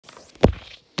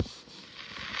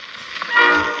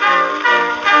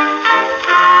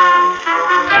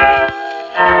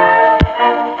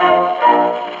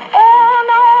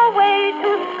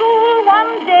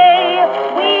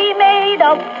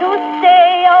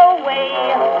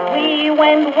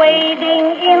wading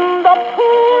in the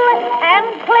pool and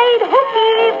played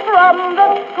hooky from the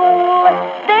school.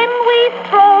 Then we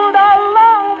strolled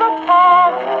along the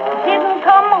park, didn't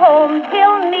come home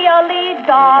till nearly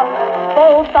dark.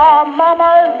 Both our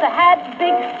mamas had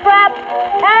big straps,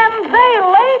 and they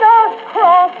laid us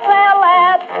cross their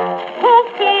laps.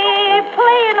 Hooky,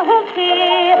 playing hooky,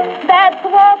 that's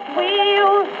what we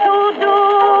used to do.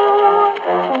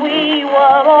 We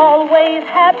were always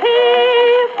happy,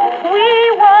 we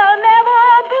were never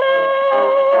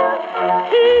blue.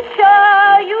 Teacher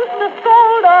used to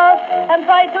scold us and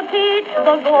try to teach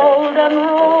the golden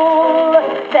rule.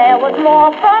 There was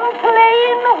more fun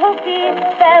playing hooky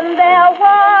than there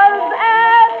was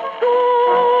at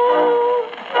school.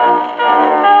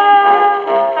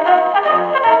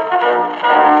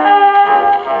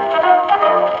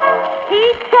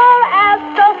 Teacher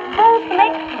asked us both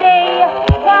next day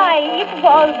why it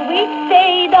was we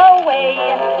stayed away.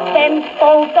 Then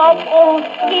spoke of old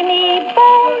Skinny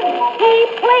Bones. He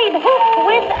played hook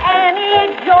with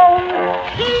Annie Jones.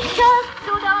 Teacher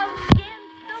stood us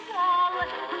against the wall,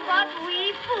 but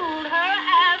we fooled her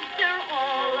after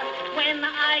all. When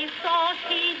I saw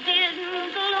she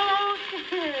didn't look,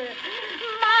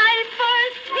 my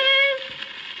first kiss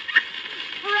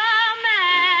from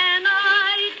an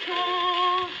I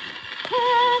took.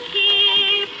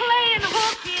 Hooky, playing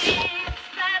hooky,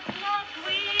 that's what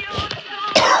we used to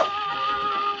do.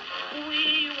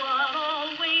 We were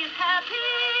always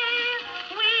happy,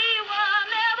 we were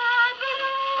never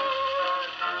blue.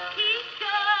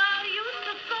 Teacher used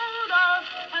to scold us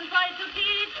and try to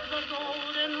teach the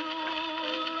golden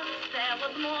rule. There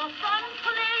was more fun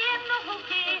playing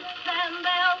hooky